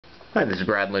Hi, this is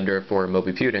Brad Linder for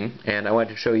Mobiputing, and I wanted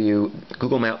to show you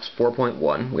Google Maps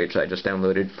 4.1, which I just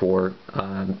downloaded for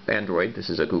Android. This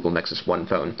is a Google Nexus 1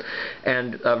 phone.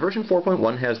 And version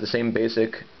 4.1 has the same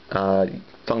basic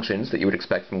functions that you would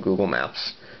expect from Google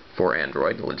Maps for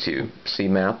Android. It lets you see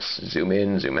maps, zoom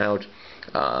in, zoom out,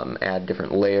 add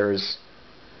different layers,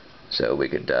 so we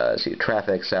could see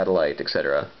traffic, satellite,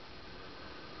 etc.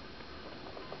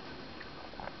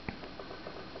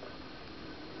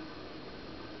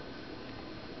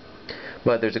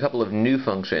 But there's a couple of new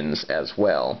functions as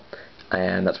well,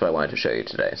 and that's what I wanted to show you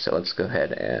today. So let's go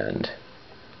ahead and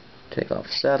take off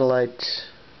satellite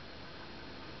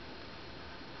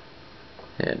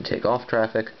and take off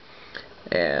traffic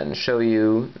and show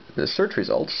you the search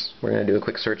results. We're going to do a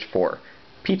quick search for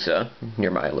pizza near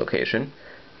my location.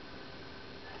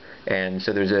 And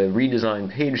so there's a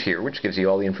redesigned page here which gives you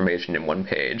all the information in one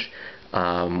page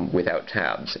without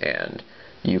tabs. And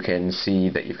you can see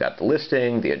that you've got the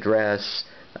listing, the address,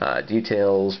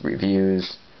 details,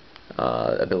 reviews,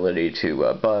 ability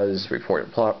to buzz, report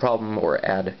a problem, or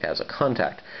add as a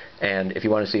contact. And if you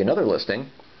want to see another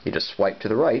listing, you just swipe to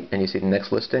the right and you see the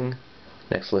next listing,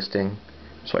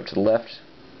 swipe to the left,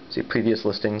 see previous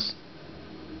listings,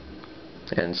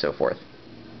 and so forth.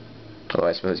 Although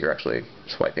I suppose you're actually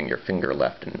swiping your finger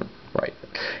left and right.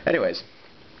 Anyways,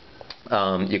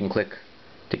 you can click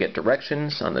to get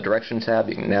directions. On the Directions tab,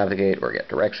 you can navigate or get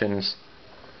directions.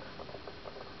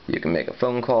 You can make a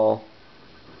phone call.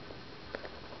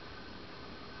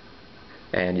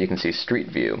 And you can see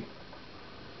Street View.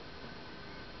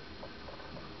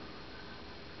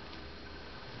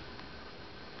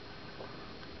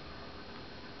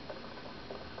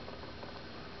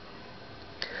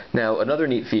 Now, another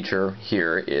neat feature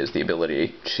here is the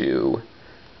ability to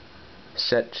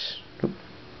set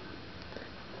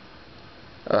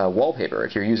wallpaper.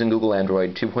 If you're using Google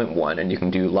Android 2.1 and you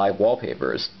can do live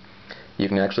wallpapers, you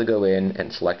can actually go in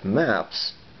and select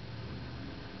Maps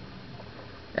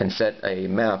and set a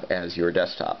map as your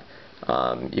desktop.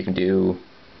 You can do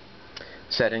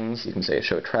settings. You can say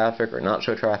show traffic or not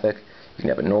show traffic. You can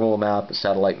have a normal map, a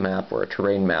satellite map, or a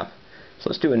terrain map. So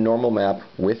let's do a normal map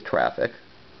with traffic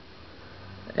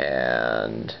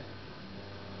and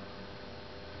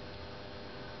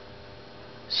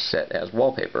set as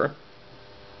wallpaper.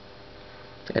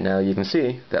 And now you can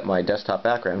see that my desktop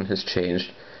background has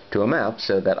changed to a map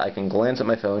so that I can glance at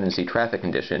my phone and see traffic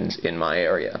conditions in my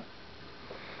area.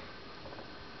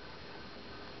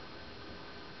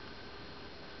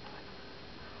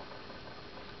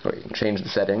 Or you can change the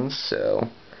settings, so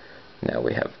now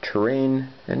we have terrain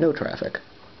and no traffic.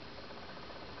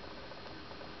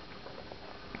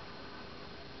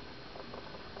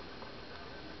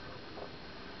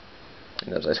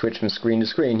 And as I switch from screen to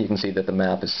screen, you can see that the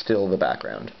map is still the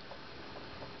background.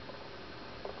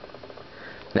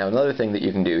 Now, another thing that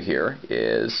you can do here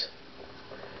is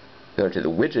go to the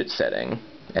widget setting,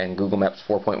 and Google Maps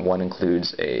 4.1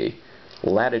 includes a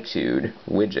Latitude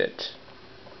widget.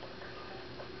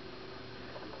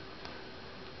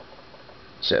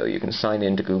 So you can sign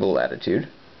in to Google Latitude,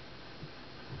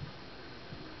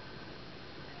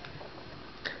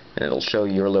 and it'll show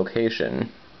your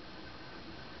location.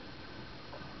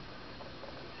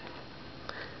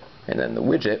 And then the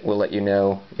widget will let you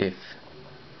know if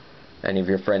any of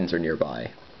your friends are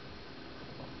nearby.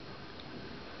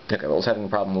 Okay, well, it's having a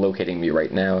problem locating me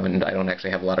right now, and I don't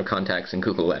actually have a lot of contacts in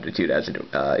Google Latitude as it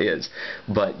is.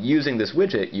 But using this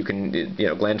widget, you can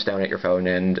glance down at your phone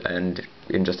and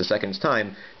in just a second's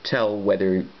time tell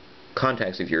whether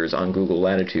contacts of yours on Google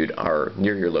Latitude are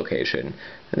near your location.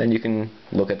 And then you can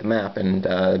look at the map and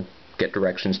get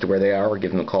directions to where they are, or give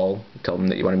them a call, tell them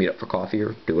that you want to meet up for coffee,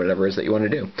 or do whatever it is that you want to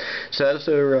do. So those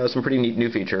are some pretty neat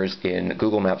new features in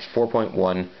Google Maps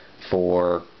 4.1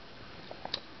 for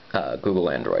Google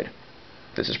Android.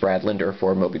 This is Brad Linder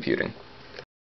for Mobiputing.